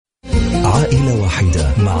عائلة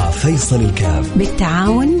واحدة مع فيصل الكاف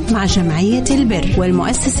بالتعاون مع جمعية البر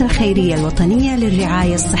والمؤسسة الخيرية الوطنية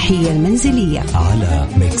للرعاية الصحية المنزلية على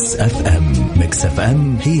ميكس اف ام. ميكس اف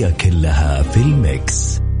ام هي كلها في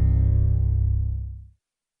الميكس.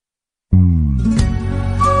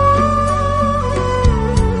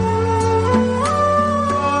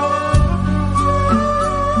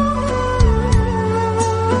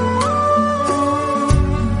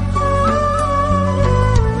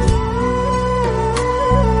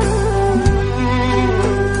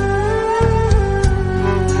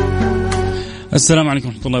 السلام عليكم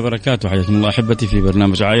ورحمة الله وبركاته. حياكم الله أحبتي في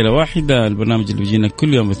برنامج عائلة واحدة، البرنامج اللي بيجينا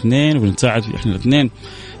كل يوم اثنين وبنساعد في إحنا الاثنين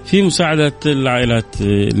في مساعدة العائلات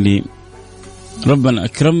اللي ربنا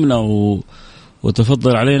أكرمنا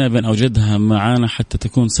وتفضل علينا بأن أوجدها معانا حتى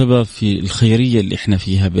تكون سبب في الخيرية اللي إحنا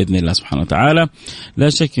فيها بإذن الله سبحانه وتعالى. لا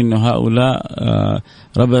شك إنه هؤلاء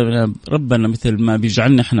ربنا مثل ما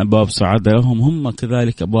بيجعلنا إحنا أبواب سعادة لهم، هم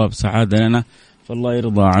كذلك أبواب سعادة لنا. فالله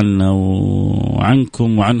يرضى عنا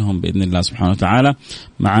وعنكم وعنهم بإذن الله سبحانه وتعالى.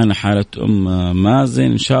 معانا حالة مازن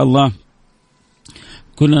إن شاء الله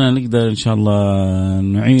كلنا نقدر إن شاء الله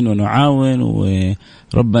نعين ونعاون،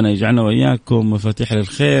 وربنا يجعلنا وإياكم مفاتيح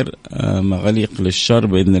للخير مغاليق للشر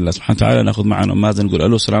بإذن الله سبحانه وتعالى. نأخذ معنا مازن. نقول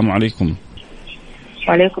ألو السلام عليكم.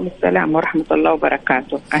 وعليكم السلام ورحمة الله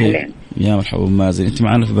وبركاته. أهلا يا مرحبا مازن، أنت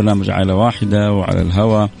معنا في برنامج عائلة واحدة وعلى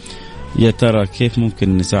الهواء. يا ترى كيف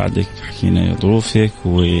ممكن نساعدك؟ حكينا ظروفك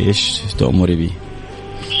وإيش تأمري به.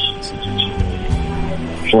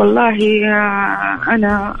 والله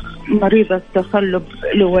أنا مريضة تصلب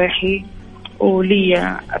لواحي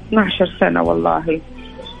ولي 12 سنة والله،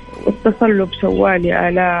 والتصلب سوالي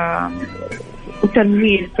آلام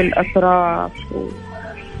وتنميل في الأطراف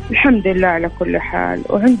الحمد لله على كل حال،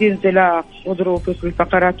 وعندي انزلاق غضروفي في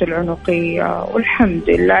الفقرات العنقية والحمد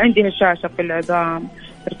لله، عندي هشاشة في العظام،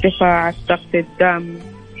 ارتفاع ضغط الدم.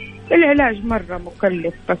 العلاج مرة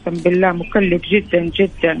مكلف، قسم بالله مكلف جدا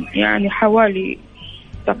جدا، يعني حوالي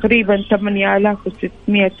تقريبا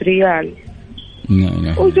 8600 ريال.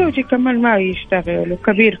 وزوجي كمان ما يشتغل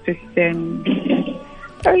وكبير في السن،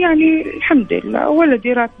 يعني الحمد لله.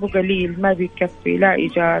 ولدي راتبه قليل ما بيكفي لا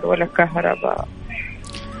إيجار ولا كهرباء.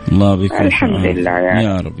 الله بيكون الحمد لله يعني.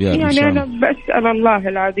 يا رب يا رب. يعني أنا بسأل الله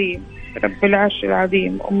العظيم رب العرش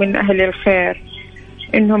العظيم ومن أهل الخير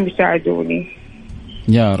إنهم يساعدوني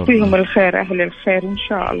يا رب، فيهم الخير أهل الخير إن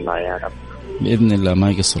شاء الله يا رب بإذن الله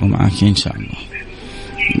ما يقصروا معك إن شاء الله.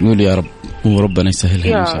 نقول يا رب وربنا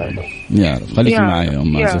يسهلها إن شاء الله يا رب. خليكي معي يا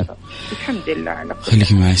أم مازن. الحمد لله على كل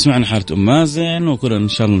خليكي معي. سمعنا حالة أم مازن وكلنا إن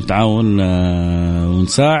شاء الله نتعاون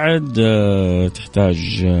ونساعد.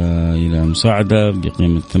 تحتاج إلى مساعدة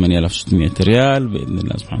بقيمة 8600 ريال بإذن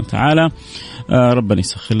الله سبحانه وتعالى. ربنا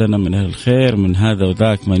يسخر لنا من أهل الخير من هذا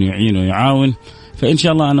وذاك من يعين ويعاون. فإن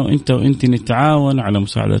شاء الله أنا وإنت نتعاون على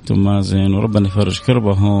مساعدة أم مازن، وربنا يفرج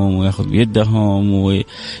كربهم ويأخذ بيدهم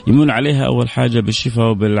ويمن عليها أول حاجة بالشفاء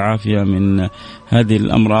وبالعافية من هذه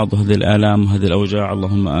الأمراض وهذه الآلام وهذه الأوجاع.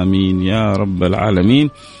 اللهم آمين يا رب العالمين.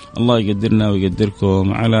 الله يقدرنا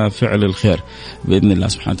ويقدركم على فعل الخير بإذن الله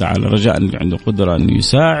سبحانه وتعالى. رجاء اللي عنده قدرة أن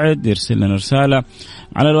يساعد يرسل لنا رسالة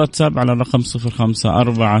على الواتساب على الرقم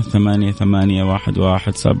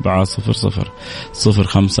 0548811700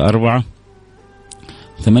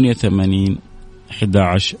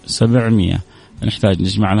 054-88-11-700. نحتاج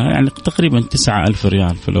نجمع لها يعني تقريبا 9000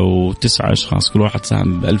 ريال. فلو 9 أشخاص كل واحد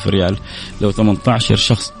ساهم ب1000 ريال، لو 18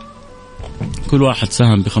 شخص كل واحد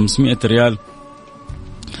ساهم ب500 ريال،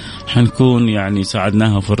 حنكون يعني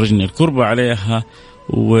ساعدناها وفرجنا الكربة عليها.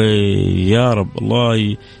 ويا رب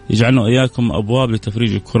الله يجعلنا إياكم أبواب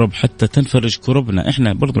لتفريج الكرب حتى تنفرج كربنا.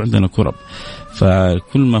 إحنا برضو عندنا كرب،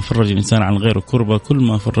 فكل ما فرج الإنسان عن غيره كربة كل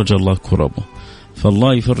ما فرج الله كربه.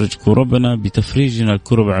 فالله يفرج كربنا بتفريجنا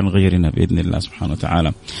الكرب عن غيرنا بإذن الله سبحانه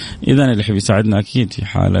وتعالى. إذن اللي يحب يساعدنا أكيد في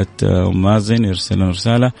حالة مازن يرسل لنا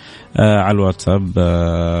رسالة على الواتساب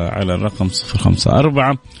على الرقم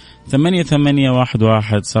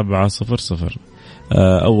 0548811700.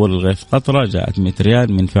 أول الغيث قطرة جاءت 100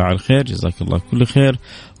 ريال من فاعل خير، جزاك الله كل خير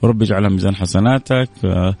ورب يجعلها ميزان حسناتك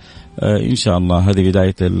إن شاء الله. هذه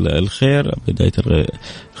بداية الخير، بداية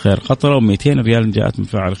الخير قطرة. و200 ريال جاءت من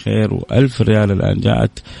فاعل خير، و1000 ريال الآن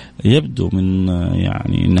جاءت يبدو من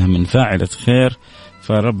يعني إنها من فاعلة خير.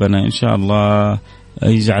 فربنا إن شاء الله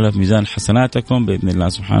يجعلها في ميزان حسناتكم بإذن الله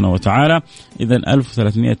سبحانه وتعالى. إذن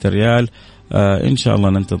 1300 ريال إن شاء الله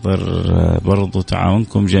ننتظر برضو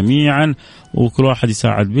تعاونكم جميعا، وكل واحد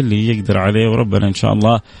يساعد باللي يقدر عليه، وربنا إن شاء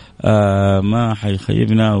الله ما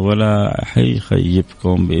حيخيبنا ولا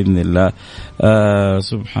حيخيبكم بإذن الله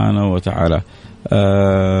سبحانه وتعالى.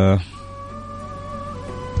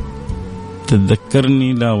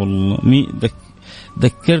 تتذكرني؟ لا والله.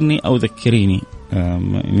 ذكرني أو ذكريني.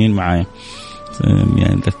 مين معايا؟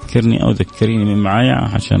 يعني ذكرني أو ذكريني مين معايا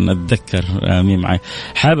عشان أتذكر مين معايا.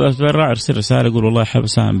 حابب أتبرع، أرسل رسالة أقول والله حابب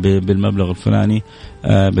أساهم بالمبلغ الفلاني،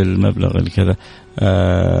 بالمبلغ الكذا.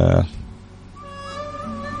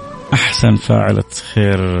 أحسن فاعلة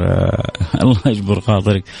خير. الله يجبر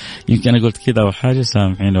خاطرك. يمكن أنا قلت كذا أو حاجة،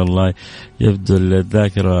 سامحين والله، يبدو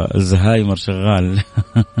الذاكرة الزهايمر شغال.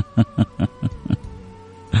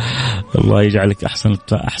 الله يجعلك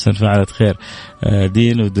أحسن فاعلة خير،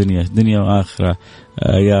 دين ودنيا، دنيا وآخرة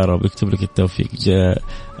يا رب. يكتب لك التوفيق.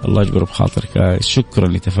 الله يجبر بخاطرك. شكرا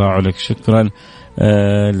لتفاعلك، شكرا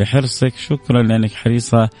لحرصك، شكرا لأنك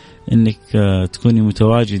حريصة أنك تكوني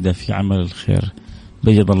متواجدة في عمل الخير.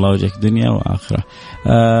 بيض الله وجهك دنيا وآخرة.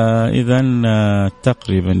 إذن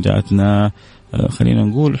تقريبا جاءتنا خلينا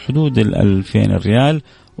نقول حدود 2000 ريال،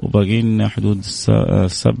 وباقي لنا حدود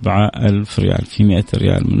 7000 ريال. في 100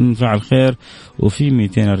 ريال من فعل خير، وفي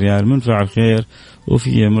 200 ريال من فعل خير،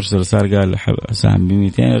 وفي مرسل رسالة قال أساهم ب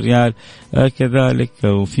 200 ريال كذلك،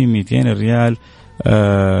 وفي 200 ريال.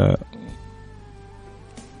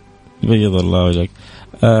 بيض الله وجهك.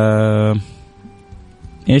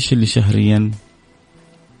 إيش اللي شهريا؟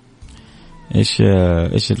 إيش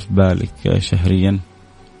اللي في بالك شهريا؟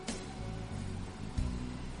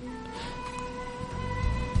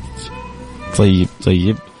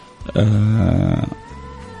 طيب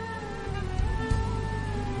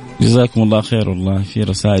جزاكم الله خير. والله في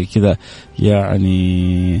رسائل كذا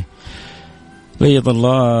يعني بيض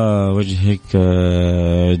الله وجهك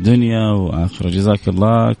دنيا وآخرة. جزاك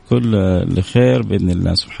الله كل الخير بإذن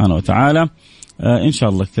الله سبحانه وتعالى. إن شاء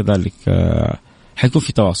الله كذلك حيكون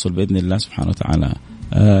في تواصل بإذن الله سبحانه وتعالى.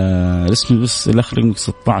 الاسم بس الأخير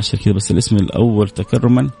 16 كذا، بس الاسم الأول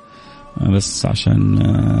تكرما، بس عشان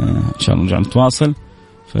إن شاء الله نرجع نتواصل.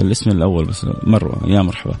 فالاسم الأول بس مروة. يا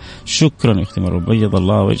مرحبا، شكرا يا أختي مروة. بيض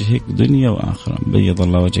الله وجهك دنيا وآخرة، بيض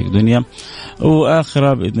الله وجهك دنيا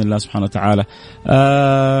وآخرة بإذن الله سبحانه وتعالى.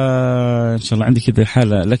 إن شاء الله عندي كده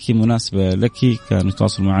حالة لك مناسبة لك، كانوا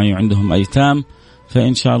يتواصلوا معي وعندهم أيتام،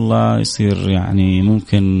 فإن شاء الله يصير يعني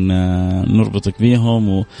ممكن نربطك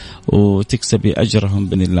بيهم وتكسبي أجرهم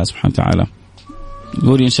بإذن الله سبحانه وتعالى.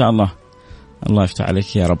 قولي إن شاء الله. الله يفتح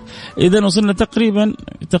عليك يا رب. إذا وصلنا تقريبا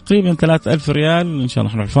 3000 ريال. إن شاء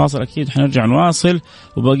الله نروح الفاصل، أكيد حنرجع نواصل،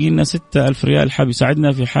 وباقي لنا 6000 ريال. حاب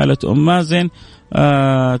يساعدنا في حالة أم مازن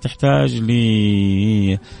تحتاج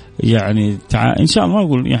لي يعني إن شاء الله ما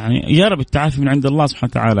أقول يعني يا رب التعافي من عند الله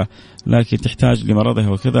سبحانه وتعالى، لكن تحتاج لمرضها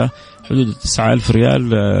وكذا حدود 9000 ريال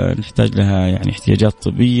نحتاج لها، يعني احتياجات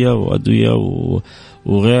طبية وأدوية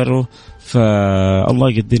وغيره.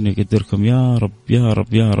 فالله يقدرني يقدركم يا رب يا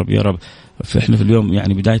رب يا رب يا رب. فإحنا في اليوم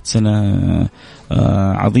يعني بداية سنة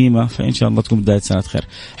عظيمة، فإن شاء الله تكون بداية سنة خير.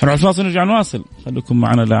 حنروح الفاصل نرجع نواصل، خليكم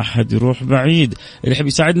معنا لا أحد يروح بعيد. اللي يحب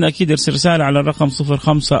يساعدنا أكيد يرسل رسالة على الرقم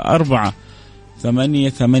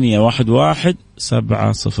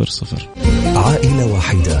 0548811700. عائلة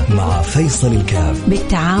واحدة مع فيصل الكاف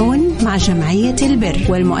بالتعاون مع جمعية البر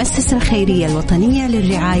والمؤسسة الخيرية الوطنية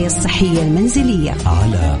للرعاية الصحية المنزلية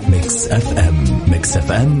على ميكس اف ام. ميكس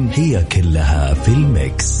اف ام هي كلها في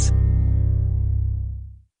الميكس.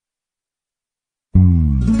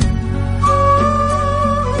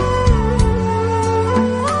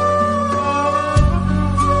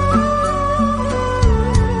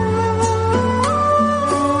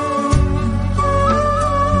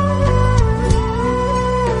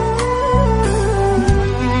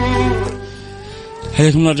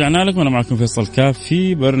 حياكم الله، رجعنا لكم. أنا معكم فيصل كاف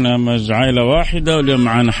في برنامج عائلة واحدة، واليوم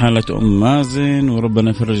معنا حالة أم مازن، وربنا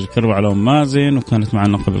يفرج الكرب على أم مازن. وكانت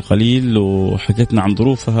معنا قبل قليل وحكتنا عن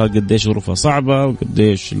ظروفها، قديش ظروفها صعبة،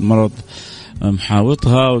 وقديش المرض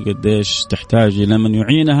محاوطها، وقديش تحتاج إلى من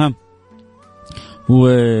يعينها،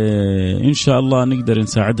 وإن شاء الله نقدر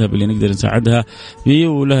نساعدها باللي نقدر نساعدها به.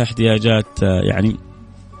 ولها احتياجات يعني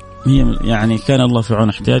هي يعني كان الله في عون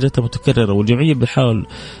احتياجاتها متكررة، والجمعية بتحاول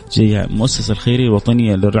زي المؤسسة الخيرية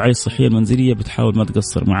الوطنية للرعاية الصحية المنزلية بتحاول ما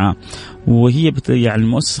تقصر معاه. وهي يعني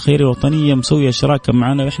المؤسسة الخيرية الوطنية مسوية شراكة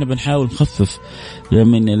معنا، وإحنا بنحاول نخفف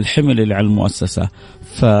من الحمل اللي على المؤسسة.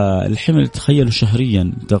 فالحمل تخيلوا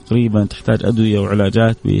شهريا تقريبا تحتاج أدوية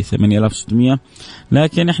وعلاجات ب 8600،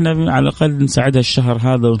 لكن إحنا على الأقل نساعدها الشهر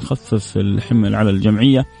هذا ونخفف الحمل على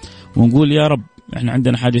الجمعية، ونقول يا رب احنا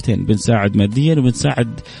عندنا حاجتين، بنساعد ماديا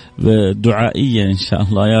وبنساعد دعائيا ان شاء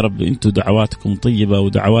الله. يا رب انتم دعواتكم طيبه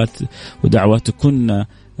ودعواتكن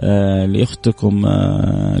لأختكم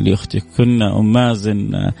لأختكن أم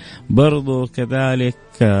مازن برضو كذلك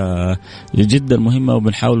جدا مهمة،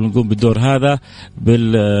 وبنحاول نقوم بالدور هذا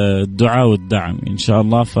بالدعاء والدعم إن شاء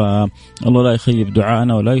الله. فالله لا يخيب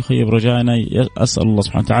دعائنا ولا يخيب رجائنا. أسأل الله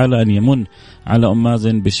سبحانه وتعالى أن يمن على أم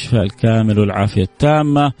مازن بالشفاء الكامل والعافية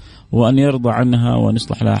التامة، وأن يرضى عنها وأن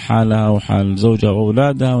يصلح لها حالها وحال زوجها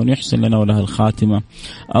وأولادها، وأن يحسن لنا ولها الخاتمة.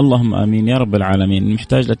 اللهم آمين يا رب العالمين.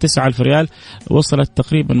 محتاج ل9,000 ريال، وصلت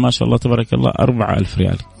تقريبا ما شاء الله تبارك الله 4,000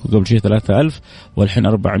 ريال، قبل شيء 3,000 والحين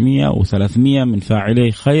 400 و300 من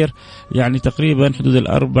فاعلي خير، يعني تقريبا حدود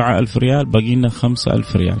 4,000 ريال. باقي لنا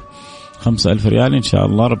 5,000 ريال. 5,000 ريال إن شاء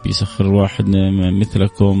الله. ربي يسخر واحد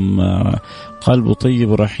مثلكم قلبه طيب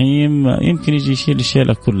ورحيم، يمكن يجي يشيل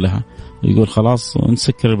الشيلة كلها، يقول خلاص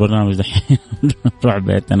نسكر البرنامج دحين نروح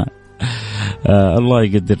بيتنا. الله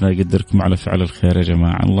يقدرنا يقدركم على فعل الخير يا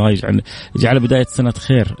جماعة. الله يجعل بداية سنة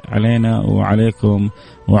خير علينا وعليكم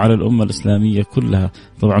وعلى الأمة الإسلامية كلها.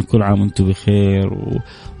 طبعا كل عام وانتم بخير،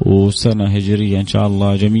 وسنة هجرية إن شاء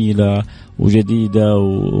الله جميلة وجديدة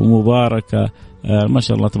ومباركة. ما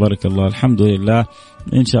شاء الله تبارك الله، الحمد لله.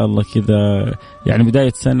 إن شاء الله كذا يعني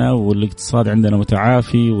بداية سنة والاقتصاد عندنا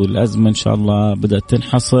متعافي، والأزمة إن شاء الله بدأت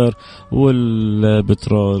تنحصر،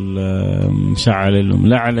 والبترول مشعل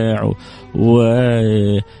وملعلع،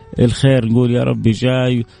 والخير نقول يا رب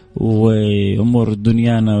جاي، وأمور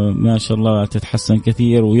دنيانا ما شاء الله تتحسن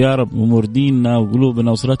كثير، ويا رب أمور ديننا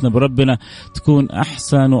وقلوبنا وصلتنا بربنا تكون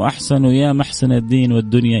أحسن وأحسن، ويا محسن الدين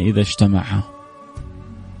والدنيا إذا اجتمعها.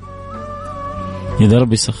 إذا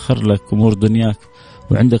ربي سخر لك أمور دنياك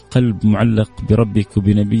وعندك قلب معلق بربك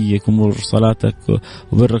وبنبيك، أمور صلاتك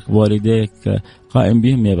وبرك بوالديك قائم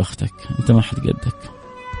بهم، يا بختك أنت ما حد قدك.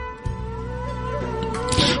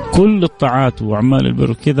 كل الطاعات وأعمال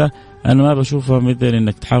البر كذا أنا ما بشوفها مثل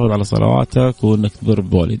إنك تحافظ على صلواتك وإنك تبر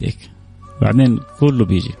بوالديك، بعدين كله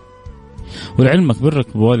بيجي. ولعلمك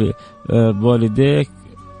برك بوالديك،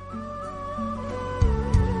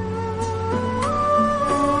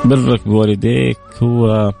 برك بوالديك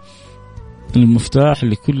هو المفتاح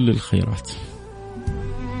لكل الخيرات.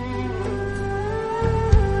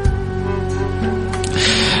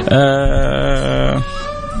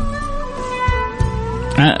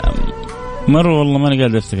 مرة والله ما أنا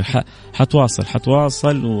قادر أفتكر،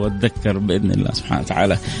 حتواصل وأتذكر بإذن الله سبحانه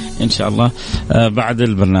وتعالى إن شاء الله بعد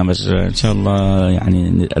البرنامج إن شاء الله،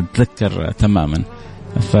 يعني أتذكر تماما.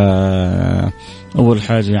 فأول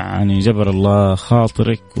حاجة يعني جبر الله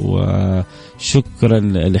خاطرك وشكرا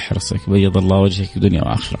لحرصك، بيض الله وجهك في دنيا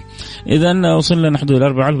وآخرة. إذن وصلنا نحن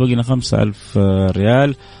 4,000، بقينا 5,000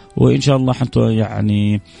 ريال، وإن شاء الله حتى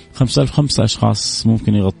يعني 5,000 5 أشخاص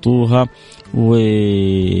ممكن يغطوها، و10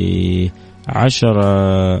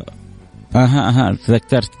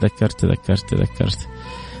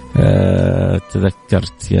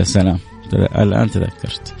 تذكرت يا سلام، الآن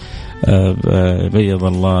تذكرت. بيض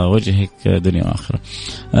الله وجهك دنيا وآخرة.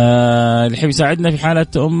 اللي يحب يساعدنا في حالة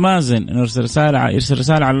أم مازن يرسل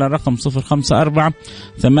رسالة على الرقم 054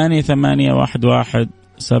 88 11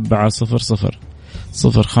 700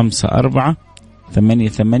 054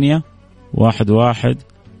 88 11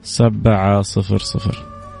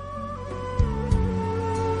 700.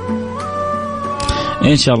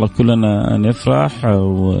 إن شاء الله كلنا نفرح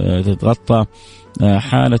وتتغطى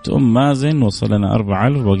حالة أم مازن. وصلنا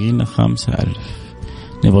 4,000 وبقينا 5,000.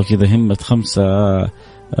 نبغى كذا همة 5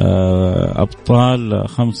 أبطال،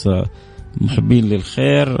 5 محبين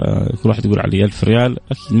للخير، كل واحد يقول علي 1,000 ريال.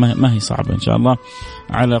 أكيد ما هي صعبة إن شاء الله،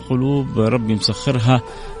 على قلوب ربي مسخرها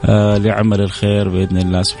لعمل الخير بإذن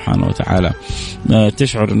الله سبحانه وتعالى.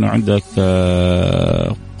 تشعر أنه عندك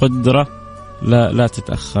قدرة، لا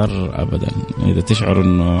تتأخر أبدا. إذا تشعر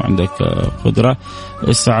أنه عندك قدرة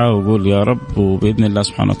اسعى وقول يا رب، وبإذن الله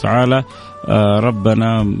سبحانه وتعالى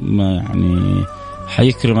ربنا يعني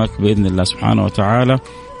حيكرمك بإذن الله سبحانه وتعالى،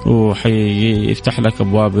 وحيفتح لك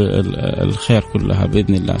أبواب الخير كلها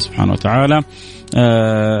بإذن الله سبحانه وتعالى.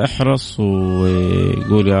 احرص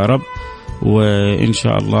وقول يا رب، وإن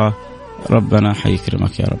شاء الله ربنا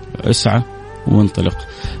حيكرمك يا رب. اسعى وانطلق،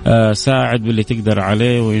 ساعد باللي تقدر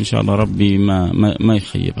عليه، وإن شاء الله ربي ما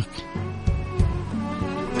يخيبك.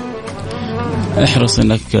 احرص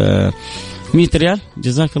انك 100 ريال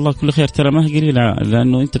جزاك الله كل خير، ترى ما هي قليلة،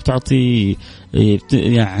 لأنه أنت بتعطي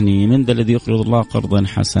يعني من ذا الذي يقرض الله قرضا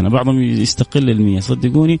حسنا. بعضهم يستقل 100،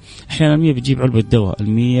 صدقوني أحيانا 100 بتجيب علبة دواء،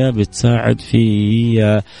 100 بتساعد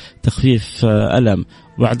في تخفيف ألم.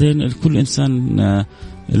 وبعدين الكل إنسان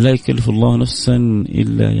لا يكلف الله نفسا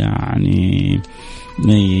إلا يعني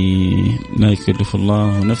لا يكلف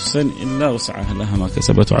الله نفسا إلا وسعها، لها ما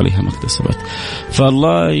كسبت وعليها ما اكتسبت.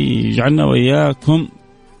 فالله يجعلنا وإياكم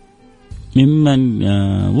ممن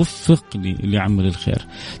وفق لعمل الخير.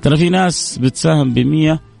 ترى في ناس بتساهم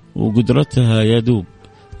ب100 وقدرتها يدوب،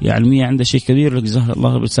 يعني 100 عندها شيء كبير لك جزاها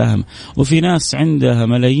الله بتساهم، وفي ناس عندها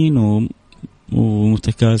ملايين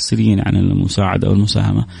ومتكاسلين عن المساعدة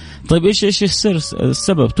والمساهمة. طيب إيش السر؟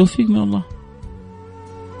 السبب توفيق من الله.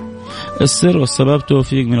 السر والسبب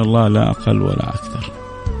توفيق من الله، لا أقل ولا أكثر.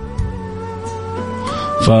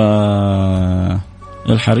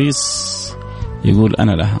 فالحريص يقول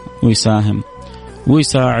أنا لها، ويساهم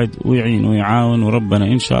ويساعد ويعين ويعاون، وربنا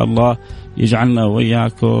إن شاء الله يجعلنا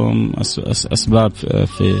وإياكم أسباب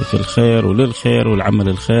في الخير وللخير والعمل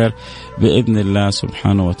الخير بإذن الله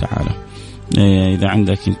سبحانه وتعالى. إذا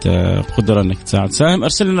عندك أنت قدرة أنك تساعد ساهم،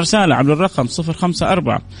 أرسل لنا رسالة على الرقم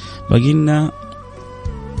 054. باقي لنا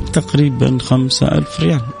تقريبا 5000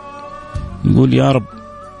 ريال. نقول يا رب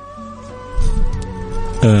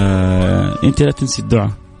أنت لا تنسي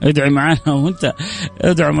الدعاء، ادعي معنا، وانت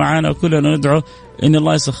ادعو معنا، وكلنا ندعو ان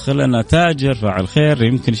الله يسخر لنا تاجر فاعل خير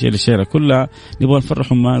يمكن يشيل الشيله كلها. نبغى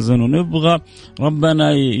نفرح مازن، ونبغى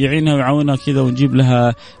ربنا يعينها ويعاونها كذا، ونجيب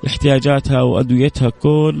لها احتياجاتها وادويتها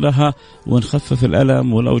كلها، ونخفف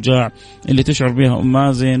الالم والاوجاع اللي تشعر بها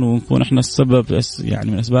مازن، ونكون احنا السبب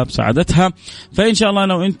يعني من اسباب سعادتها. فان شاء الله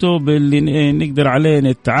لو انتم باللي نقدر عليه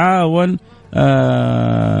نتعاون.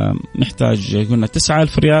 نحتاج قلنا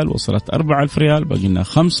 9000 ريال، وصلت 4000 ريال، باقي لنا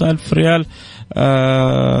 5000 ريال.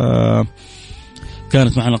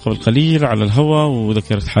 كانت معنا قبل قليل على الهواء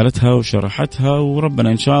وذكرت حالتها وشرحتها،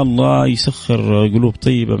 وربنا إن شاء الله يسخر قلوب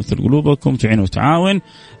طيبة مثل قلوبكم تعين وتعاون.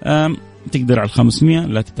 تقدر على 500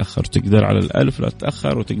 لا تتأخر، تقدر على 1000 لا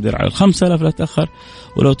تتأخر، وتقدر على 5000 لا تتأخر،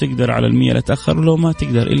 ولو تقدر على 100 لا تتأخر، ولو ما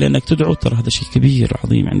تقدر إلا أنك تدعو. ترى هذا شيء كبير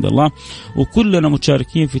عظيم عند الله، وكلنا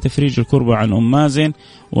متشاركين في تفريج الكربة عن أم مازن.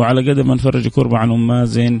 وعلى قدر ما نفرج الكربة عن أم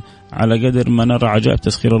مازن، على قدر ما نرى عجائب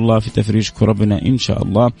تسخير الله في تفريج كربنا إن شاء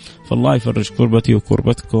الله. فالله يفرج كربتي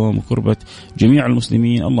وكربتكم وكربة جميع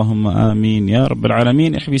المسلمين، اللهم آمين يا رب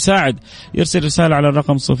العالمين. يحب يساعد يرسل رسالة على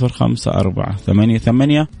الرقم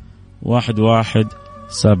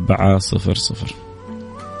 0548811700.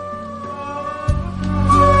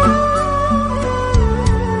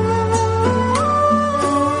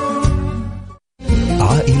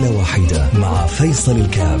 عائلة واحدة مع فيصل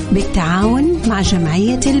الكاف بالتعاون مع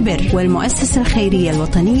جمعية البر والمؤسسة الخيرية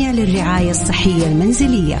الوطنية للرعاية الصحية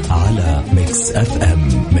المنزلية على ميكس اف ام.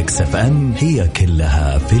 ميكس اف ام هي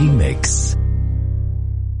كلها في الميكس.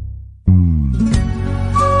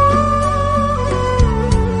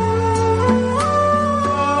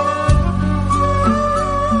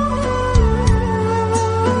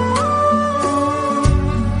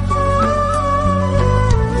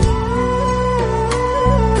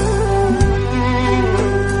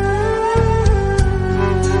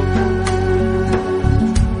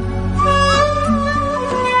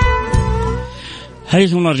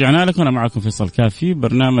 حياكم رجعنا لكم. أنا معكم فيصل كافي،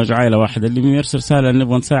 برنامج عائلة واحدة. اللي يرسل رسالة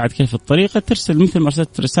نبغى نساعد كيف الطريقة، ترسل مثل ما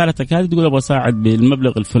رسلت رسالتك هذه تقول أبغى أساعد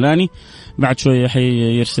بالمبلغ الفلاني. بعد شوية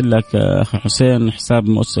حيرسل لك أخي حسين حساب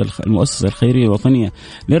المؤسسة الخيرية الوطنية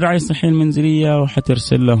للرعاية الصحية المنزلية،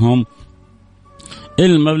 وحترسل لهم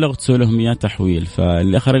المبلغ وتسوي لهم إياه تحويل.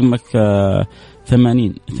 فاللي آخر رقمك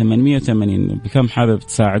 880 بكم حابب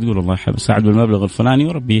تساعد؟ قول والله حابب أساعد بالمبلغ الفلاني،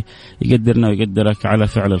 وربي يقدرنا ويقدرك على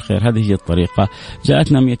فعل الخير. هذه هي الطريقة.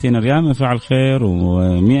 جاءتنا 200 ريال من فاعل خير،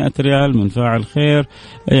 و100 ريال من فاعل خير،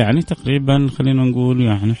 يعني تقريبا خلينا نقول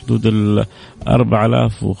يعني حدود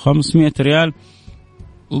 4500 ريال،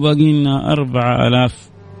 وباقي لنا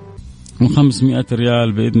 4500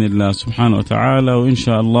 ريال بإذن الله سبحانه وتعالى. وإن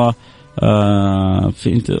شاء الله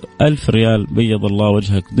في انت 1000 ريال بيض الله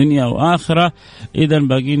وجهك دنيا وآخرة. إذا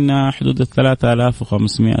باقي لنا حدود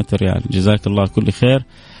 3500 ريال. جزاك الله كل خير،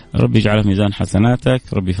 ربي يجعله في ميزان حسناتك،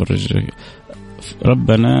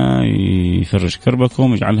 ربنا يفرج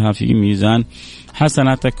كربكم ويجعلها في ميزان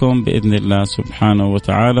حسناتكم بإذن الله سبحانه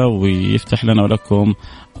وتعالى، ويفتح لنا ولكم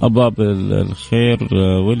أبواب الخير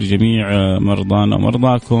ولجميع مرضانا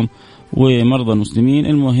ومرضاكم ومرضى المسلمين.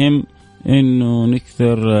 المهم إنه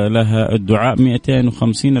نكثر لها الدعاء.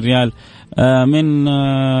 250 ريال من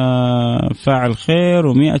فاعل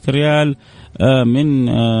خير، و100 ريال من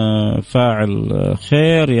فاعل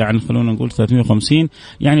خير، يعني خلونا نقول 350،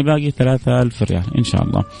 يعني باقي 3000 ريال إن شاء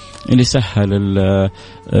الله. اللي سهل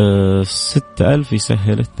 6000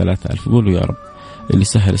 يسهل 3000. قولوا يا رب. اللي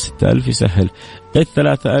سهل 6000 يسهل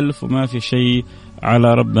 3000، وما في شيء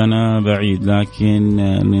على ربنا بعيد. لكن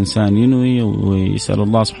الإنسان ينوي ويسأل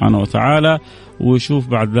الله سبحانه وتعالى، ويشوف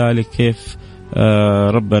بعد ذلك كيف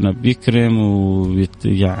ربنا بيكرم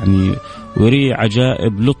يعني ويري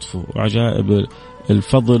عجائب لطفه وعجائب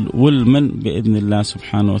الفضل والمن بإذن الله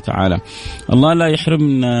سبحانه وتعالى. الله لا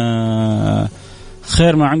يحرمنا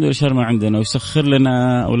خير ما عنده وشر ما عندنا، ويسخر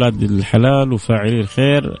لنا أولاد الحلال وفاعلي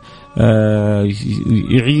الخير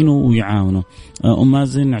يعينوا ويعاونوا.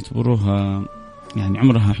 مازن نعتبروها يعني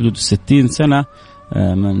عمرها حدود 60 سنة،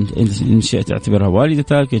 إن شئت اعتبرها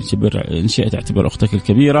والدتك، إن شئت اعتبر أختك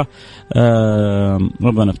الكبيرة.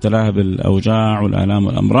 ربنا ابتلاها بالأوجاع والآلام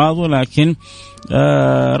والأمراض، ولكن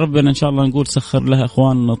ربنا إن شاء الله نقول سخر لها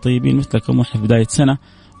أخوان طيبين مثلكم وإحنا في بداية سنة،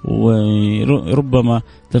 وربما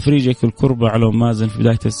تفريجك الكربة على مازن في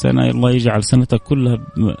بداية السنة الله يجعل سنتك كلها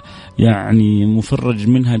يعني مفرج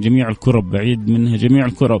منها جميع الكرب، بعيد منها جميع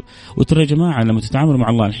الكرب. وترى يا جماعة لما تتعاملوا مع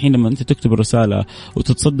الله الحين، لما أنت تكتب الرسالة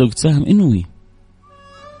وتتصدق وتساهم، انوي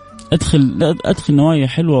أدخل نوايا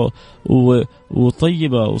حلوة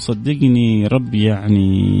وطيبة، وصدقني ربي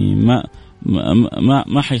يعني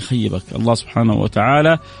ما حيخيبك. الله سبحانه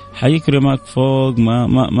وتعالى حيكرمك فوق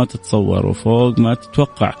ما تتصور وفوق ما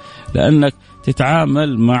تتوقع، لأنك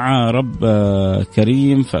تتعامل مع رب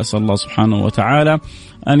كريم. فأسأل الله سبحانه وتعالى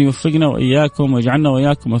أن يوفقنا وإياكم، ويجعلنا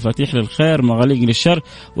وإياكم مفاتيح للخير مغاليق للشر،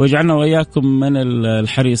 ويجعلنا وإياكم من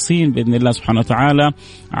الحريصين بإذن الله سبحانه وتعالى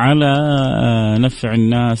على نفع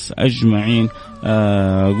الناس أجمعين.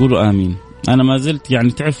 قولوا آمين. أنا ما زلت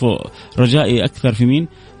يعني تعرفوا رجائي أكثر في مين؟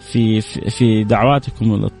 في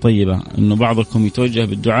دعواتكم الطيبة، إنه بعضكم يتوجه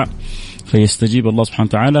بالدعاء فيستجيب الله سبحانه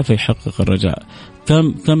وتعالى فيحقق الرجاء.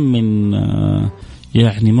 كم من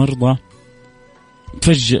يعني مرضى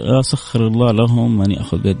فجأة سخر الله لهم من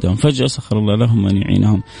يأخذ بيدهم، فجأة سخر الله لهم من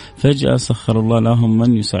يعينهم، فجأة سخر الله لهم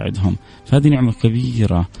من يساعدهم. فهذه نعمة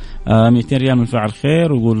كبيرة. 200 ريال من فاعل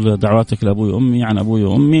خير، ويقول دعواتك لأبوي وأمي عن أبوي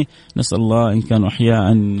وأمي، نسأل الله إن كانوا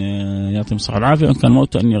أحياء أن يعطيهم الصحة والعافية، وإن كانوا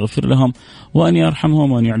موتى أن يغفر لهم وأن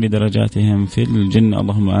يرحمهم وأن يعلي درجاتهم في الجنة،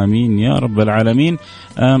 اللهم آمين يا رب العالمين.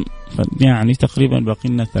 يعني تقريبا باقي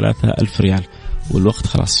لنا 3000 ريال والوقت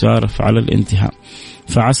خلاص شارف على الانتهاء،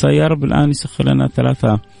 فعسى يا رب الآن يسخر لنا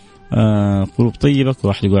 3 قلوب طيبة،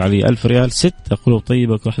 واحد يقول عليه 1000 ريال، 6 قلوب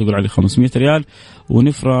طيبة، واحد يقول عليه 500 ريال،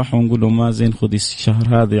 ونفرح ونقول له مازن خذي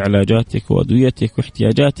الشهر هذه علاجاتك وأدويتك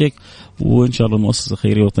واحتياجاتك، وإن شاء الله المؤسسة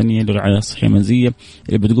الخيرية الوطنية للرعاية الصحية المنزلية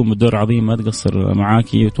اللي بتقوم بالدور عظيم ما تقصر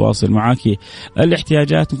معاكي وتواصل معاكي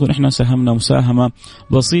الاحتياجات. نكون احنا ساهمنا مساهمة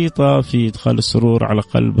بسيطة في إدخال السرور على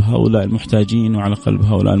قلب هؤلاء المحتاجين وعلى قلب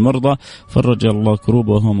هؤلاء المرضى. فرج الله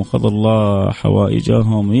كروبهم وقضى الله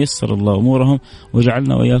حوائجهم ويسر الله أمورهم،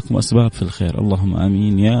 وجعلنا وإياكم أسباب في الخير، اللهم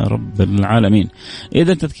آمين يا رب العالمين.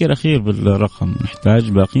 إذا تذكير أخير بالرقم، نحتاج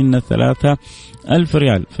باقينا 3000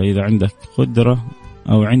 ريال. فإذا عندك قدرة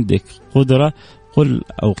أو عندك قدرة قل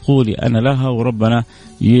أو قولي أنا لها، وربنا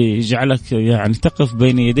يجعلك يعني تقف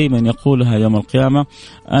بين يدي من يقولها يوم القيامة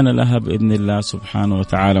أنا لها بإذن الله سبحانه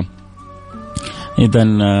وتعالى. إذا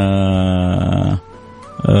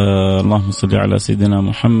اللهم صل على سيدنا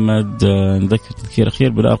محمد. نذكر تذكير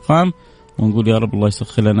أخير بالأرقام ونقول يا رب الله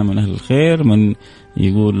يسخر لنا من أهل الخير من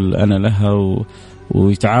يقول أنا لها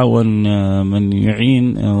ويتعاون، من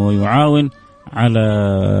يعين ويعاون على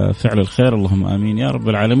فعل الخير، اللهم آمين يا رب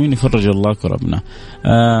العالمين. يفرج الله كربنا.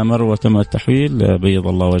 مروة تم التحويل، بيض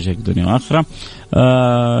الله وجهك دنيا وآخرة.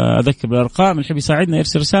 أذكر بالأرقام، اللي يحب يساعدنا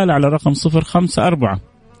يرسل رسالة على رقم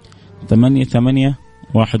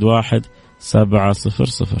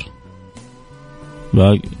 054-88-11-700.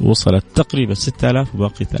 وصلت تقريبا 6000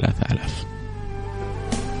 وباقي 3000.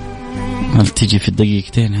 هل تجي في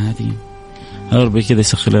الدقيقتين هذه؟ ربي كذا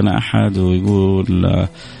يسخر لنا أحد ويقول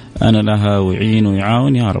أنا لها ويعين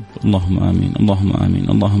ويعاون يا رب، اللهم آمين اللهم آمين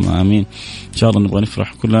اللهم آمين. إن شاء الله نبغى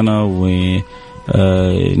نفرح كلنا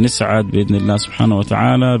ونسعد بإذن الله سبحانه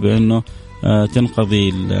وتعالى بأنه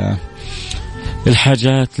تنقضي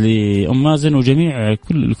الحاجات لأم مازن وجميع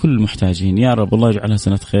كل المحتاجين يا رب. الله يجعلها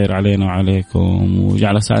سنة خير علينا وعليكم،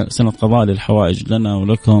 ويجعلها سنة قضاء للحوائج لنا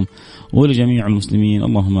ولكم ولجميع المسلمين،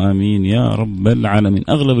 اللهم آمين يا رب العالمين.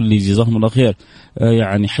 أغلب اللي جزاهم الله خير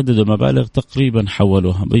يعني حددوا المبالغ تقريبا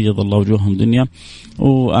حولوها، بيض الله وجوههم دنيا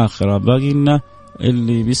وآخرة. باقي لنا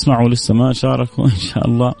اللي بيسمعوا لسه ما شاركوا إن شاء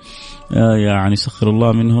الله يعني سخر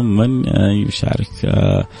الله منهم من يشارك.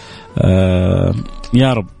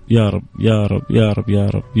 يا رب يا رب يا رب يا رب يا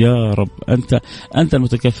رب يا رب، أنت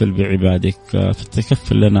المتكفل بعبادك،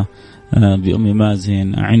 فتكفل لنا بأم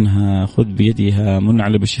مازن، أعنها، خذ بيدها، من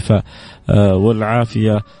على بالشفاء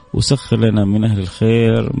والعافية، وسخر لنا من أهل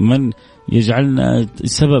الخير من يجعلنا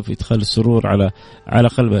سبب في إدخال السرور على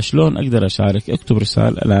قلبها. شلون أقدر أشارك؟ اكتب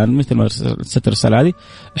رسالة الآن مثل ما ست رسالة هذه،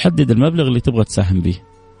 حدد المبلغ اللي تبغى تساهم به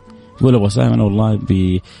قول أبغى أساهم أنا والله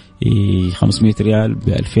ب 500 ريال، ب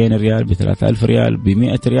 2000 ريال، ب 3000 ريال، ب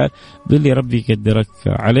 100 ريال، باللي ربي يقدرك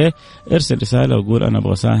عليه. ارسل رسالة وقول أنا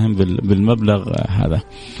أبغى أساهم بالمبلغ هذا.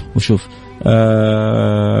 وشوف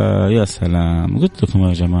يا سلام، قلت لكم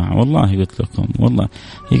يا جماعة، والله قلت لكم، والله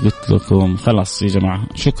قلت لكم. خلاص يا جماعة،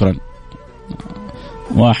 شكرا.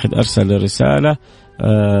 واحد أرسل رسالة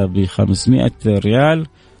ب 500 ريال،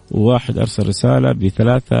 وواحد أرسل رسالة ب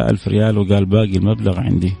 3000 ريال وقال باقي المبلغ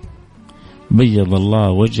عندي. بيض الله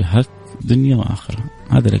وجهك دنيا وآخرة.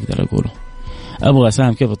 هذا اللي أقدر أقوله. أبغى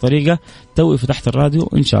أساهم كيف الطريقة؟ توي فتحت الراديو،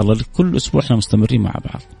 إن شاء الله كل أسبوع إحنا مستمرين مع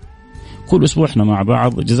بعض، كل أسبوع إحنا مع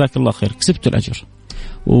بعض. جزاك الله خير، كسبت الأجر.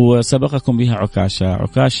 وسبقكم بها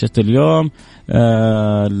عكاشة اليوم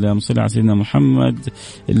اللي صلى على سيدنا محمد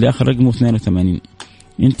اللي آخر رقمه 82.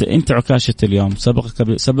 انت عكاشة اليوم،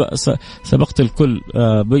 سبقت الكل.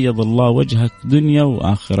 بيض الله وجهك دنيا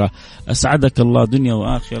وآخرة، أسعدك الله دنيا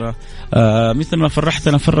وآخرة. مثل ما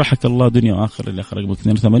فرحتنا فرحك الله دنيا وآخرة. اللي آخر رقمه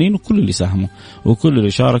 82 وكل اللي ساهموا وكل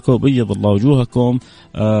اللي شاركوا. بيض الله وجوهكم،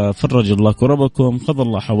 فرج الله كربكم، قضى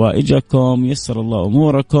الله حوائجكم، يسر الله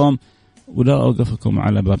أموركم، ولا أوقفكم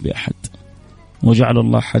على باب أحد، وجعل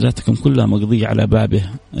الله حاجاتكم كلها مقضية على بابه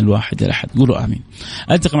الواحد الأحد. قولوا آمين.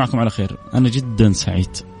 ألتقي معكم على خير. أنا جدا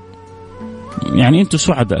سعيد، يعني أنتم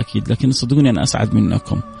سعداء أكيد، لكن صدقوني أنا أسعد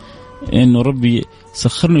منكم، إنه ربي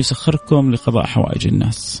سخرني ويسخركم لقضاء حوائج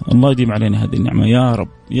الناس. الله يديم علينا هذه النعمة يا رب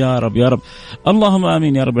يا رب يا رب. اللهم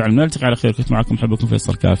آمين يا رب العالمين. نلتقي على خير. كنت معكم حبكم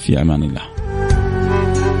فيصل كاف، في أمان الله.